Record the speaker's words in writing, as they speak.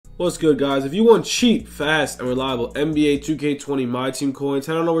What's good, guys? If you want cheap, fast, and reliable NBA 2K20 My Team coins,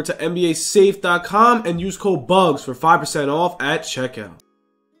 head on over to NBASafe.com and use code BUGS for 5% off at checkout.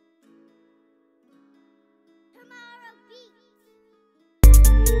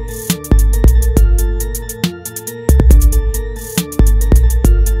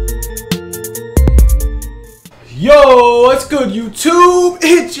 Yo, what's good, YouTube?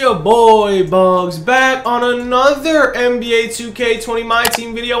 It's your boy Bugs back on another NBA 2K20 My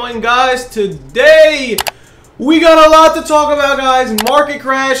Team video. And guys, today we got a lot to talk about, guys. Market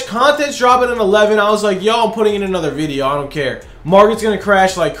crash, content's dropping at 11. I was like, yo, I'm putting in another video. I don't care. Market's gonna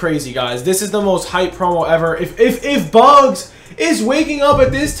crash like crazy, guys. This is the most hype promo ever. If Bugs is waking up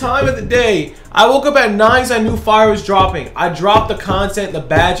at this time of the day, I woke up at 9 because I knew fire was dropping. I dropped the content, the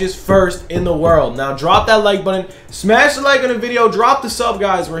badges first in the world. Now drop that like button, smash the like on the video, drop the sub,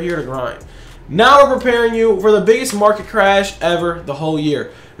 guys. We're here to grind. Now we're preparing you for the biggest market crash ever the whole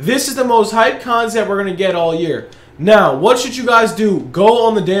year. This is the most hyped content we're going to get all year. Now, what should you guys do? Go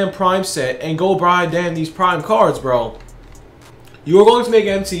on the damn Prime set and go buy damn these Prime cards, bro. You are going to make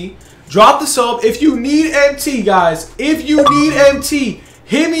MT. Drop the sub. If you need MT, guys, if you need MT,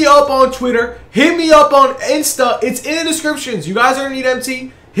 hit me up on Twitter. Hit me up on Insta. It's in the descriptions. You guys are going to need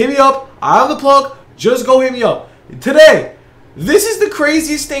MT. Hit me up. I have the plug. Just go hit me up. Today, this is the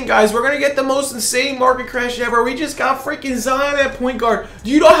craziest thing, guys. We're going to get the most insane market crash ever. We just got freaking Zion at point guard.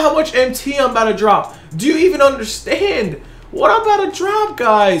 Do you know how much MT I'm about to drop? Do you even understand what I'm about to drop,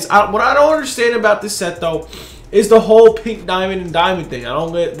 guys? What I don't understand about this set, though, is the whole pink diamond and diamond thing. I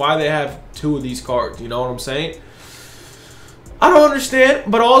don't get why they have two of these cards. You know what I'm saying? I don't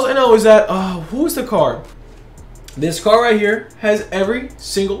understand, but all I know is that, who's the card? This card right here has every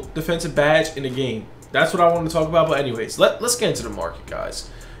single defensive badge in the game. That's what I want to talk about. But anyways, let's get into the market, guys.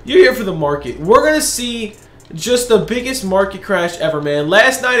 You're here for the market. We're going to see just the biggest market crash ever, man.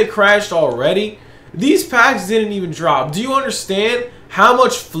 Last night it crashed already. These packs didn't even drop. Do you understand how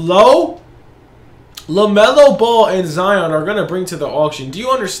much flow LaMelo Ball and Zion are going to bring to the auction? Do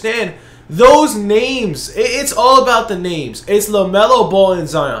you understand those names? It's all about the names. It's LaMelo Ball and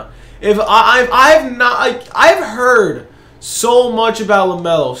Zion. I've heard so much about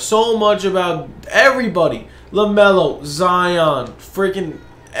LaMelo, so much about everybody. LaMelo, Zion, freaking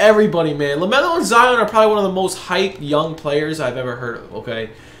everybody, man. LaMelo and Zion are probably one of the most hyped young players I've ever heard of,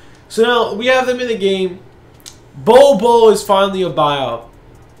 okay? So now we have them in the game. Bo is finally a buyout.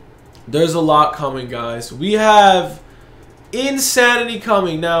 There's a lot coming, guys. We have insanity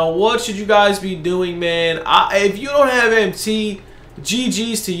coming. Now, what should you guys be doing, man? If you don't have MT,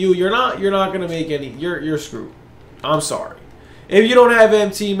 GG's to you. You're not gonna make any. You're screwed. I'm sorry. If you don't have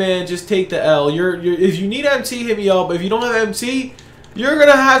MT, man, just take the L. If you need MT, hit me up. If you don't have MT, you're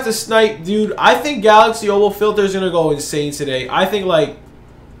gonna have to snipe, dude. I think Galaxy Opal filter is gonna go insane today. I think, like,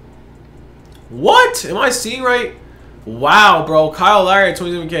 what am I seeing right? Wow, bro. Kyle Lowry at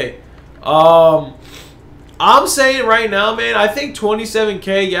 27K. I'm saying right now, man, I think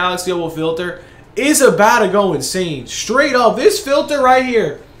 27K Galaxy Opal filter is about to go insane. Straight up, this filter right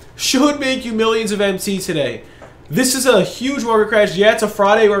here should make you millions of MT today. This is a huge market crash. Yeah, it's a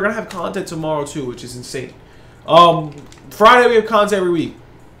Friday. We're going to have content tomorrow, too, which is insane. Friday, we have content every week.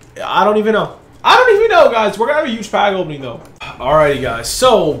 I don't even know. I don't even know, guys. We're going to have a huge pack opening, though. Alrighty, guys.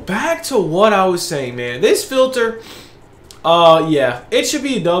 So, back to what I was saying, man. This filter, yeah, it should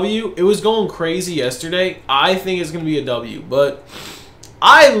be a W. It was going crazy yesterday. I think it's going to be a W. But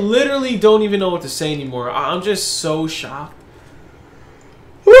I literally don't even know what to say anymore. I'm just so shocked.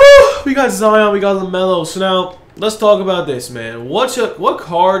 Woo! We got Zion. We got LaMelo. So, now, let's talk about this, man. What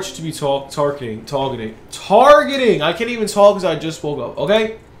card should be targeting? I can't even talk because I just woke up.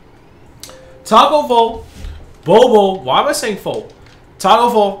 Okay. Taco Fall, Bobo. Why am I saying Fall? Taco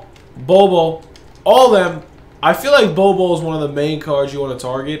Fall, Bobo, all of them. I feel like Bobo is one of the main cards you want to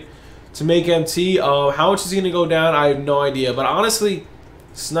target to make MT. How much is he going to go down? I have no idea. But honestly,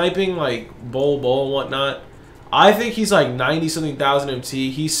 sniping like Bobo and whatnot, I think he's like 90-something thousand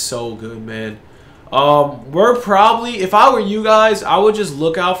MT. He's so good, man. We're probably, if I were you guys, I would just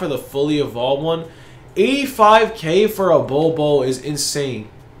look out for the fully evolved one. 85K for a Bobo is insane.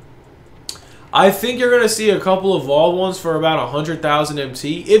 I think you're going to see a couple of evolved ones for about 100,000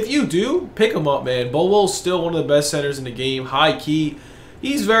 MT. If you do, pick them up, man. Bobo's still one of the best centers in the game. High key.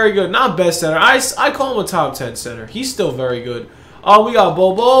 He's very good. Not best center. I call him a top 10 center. He's still very good. We got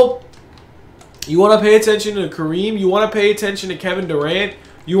Bobo. You want to pay attention to Kareem. You want to pay attention to Kevin Durant.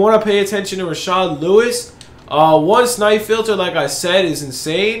 You want to pay attention to Rashad Lewis. One snipe filter, like I said, is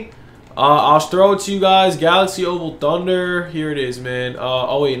insane. I'll throw it to you guys. Galaxy Opal Thunder. Here it is, man.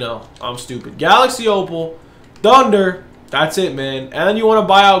 Oh, wait, no. I'm stupid. Galaxy Opal Thunder That's it, man. And then you want to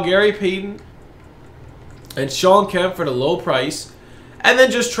buy out Gary Payton and Sean Kemp for the low price. And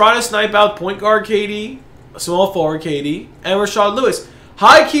then just try to snipe out point guard KD, small forward KD, and Rashard Lewis.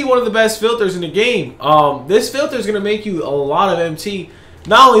 High key, one of the best filters in the game. This filter is going to make you a lot of MT.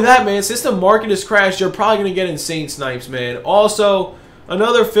 Not only that, man, since the market has crashed, you're probably going to get insane snipes, man. Also,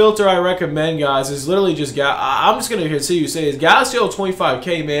 another filter I recommend, guys, is literally just I'm just going to see you say is Galaxy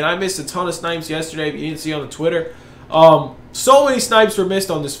 25K, man. I missed a ton of snipes yesterday, if you didn't see on the Twitter. So many snipes were missed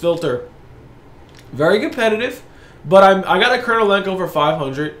on this filter. Very competitive, but I got a Konolenko for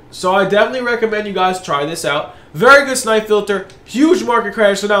 500, so I definitely recommend you guys try this out. Very good snipe filter, huge market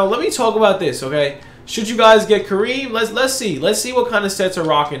crash. So now let me talk about this, okay? Should you guys get Kareem? Let's see what kind of sets are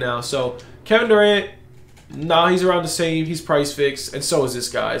rocking now. So Kevin Durant, nah, he's around the same. He's price fixed, and so is this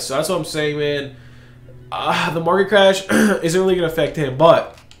guy. So that's what I'm saying, man. The market crash isn't really gonna affect him,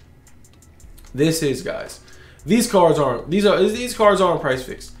 but this is, guys. These cards aren't price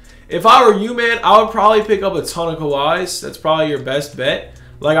fixed. If I were you, man, I would probably pick up a ton of Kawhis. That's probably your best bet.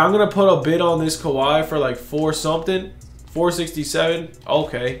 Like, I'm going to put a bid on this Kawhi for like 4 something. 467.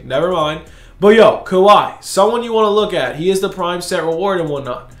 Okay, never mind. But yo, Kawhi, someone you want to look at. He is the prime set reward and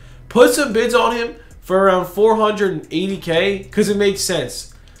whatnot. Put some bids on him for around 480K because it makes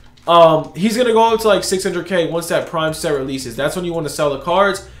sense. He's going to go up to like 600K once that prime set releases. That's when you want to sell the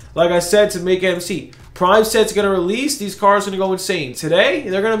cards. Like I said, to make MC. Prime set's going to release. These cards are going to go insane. Today,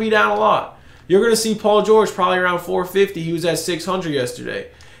 they're going to be down a lot. You're going to see Paul George probably around 450. He was at 600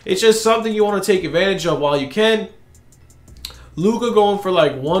 yesterday. It's just something you want to take advantage of while you can. Luka going for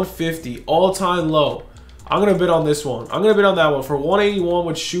like 150. All-time low. I'm going to bid on this one. I'm going to bid on that one for 181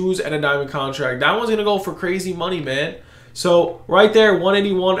 with shoes and a diamond contract. That one's going to go for crazy money, man. So, right there,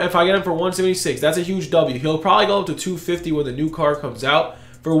 181. If I get him for 176, that's a huge W. He'll probably go up to 250 when the new card comes out.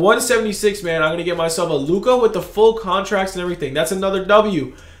 For 176, man, I'm going to get myself a Luka with the full contracts and everything. That's another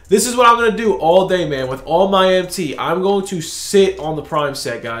W. This is what I'm going to do all day, man, with all my MT. I'm going to sit on the prime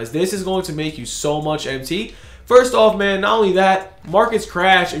set, guys. This is going to make you so much MT. First off, man, not only that, markets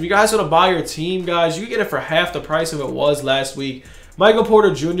crash. If you guys want to buy your team, guys, you can get it for half the price of it was last week. Michael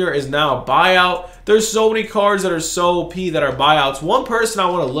Porter Jr. is now a buyout. There's so many cards that are so OP that are buyouts. One person I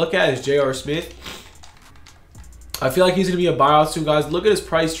want to look at is J.R. Smith. I feel like he's going to be a buyout soon, guys. Look at his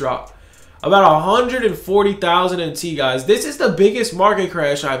price drop. About 140,000 MT, guys. This is the biggest market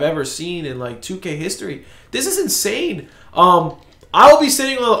crash I've ever seen in like 2K history. This is insane. I will be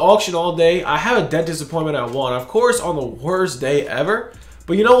sitting on the auction all day. I have a dentist appointment at 1. Of course, on the worst day ever.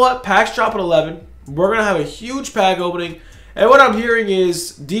 But you know what? Packs drop at 11. We're going to have a huge pack opening. And what I'm hearing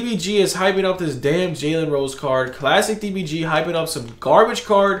is DBG is hyping up this damn Jalen Rose card. Classic DBG hyping up some garbage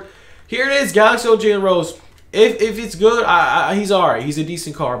card. Here it is, Galaxy Jalen Rose. If it's good, he's alright. He's a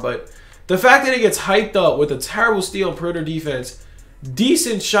decent card. But the fact that it gets hyped up with a terrible steal and perimeter defense,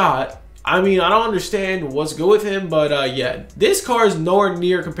 decent shot. I mean, I don't understand what's good with him. But yeah, this card is nowhere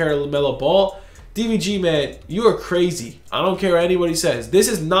near compared to LaMelo Ball. DBG, man, you are crazy. I don't care what anybody says. This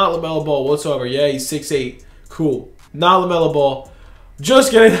is not LaMelo Ball whatsoever. Yeah, he's 6'8". Cool. Not LaMelo Ball.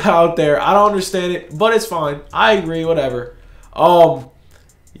 Just getting it out there. I don't understand it, but it's fine. I agree, whatever.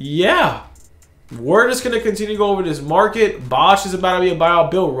 Yeah. We're just going to continue to go over this market. Bosch is about to be a buyout.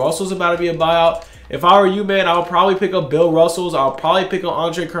 Bill Russell's about to be a buyout. If I were you, man, I'll probably pick up Bill Russell's. I'll probably pick up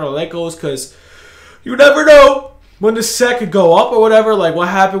Andre Konolenko's because you never know when the set could go up or whatever. Like what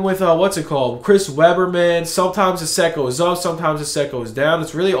happened with, what's it called? Chris Webber, man. Sometimes the set goes up. Sometimes the set goes down.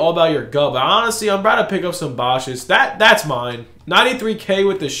 It's really all about your gut. But honestly, I'm about to pick up some Bosch's. That's mine. 93K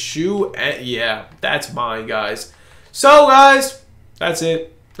with the shoe. And yeah, that's mine, guys. So, guys, that's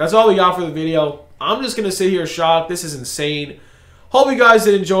it. That's all we got for the video. I'm just going to sit here shocked. This is insane. Hope you guys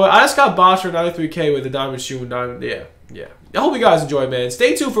did enjoy. I just got Bosch for 93K with the diamond shoe and diamond. Yeah. I hope you guys enjoy, man.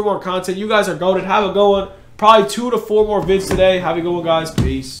 Stay tuned for more content. You guys are golden. Have a good one. Probably 2 to 4 more vids today. Have a good one, guys.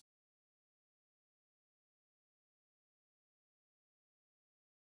 Peace.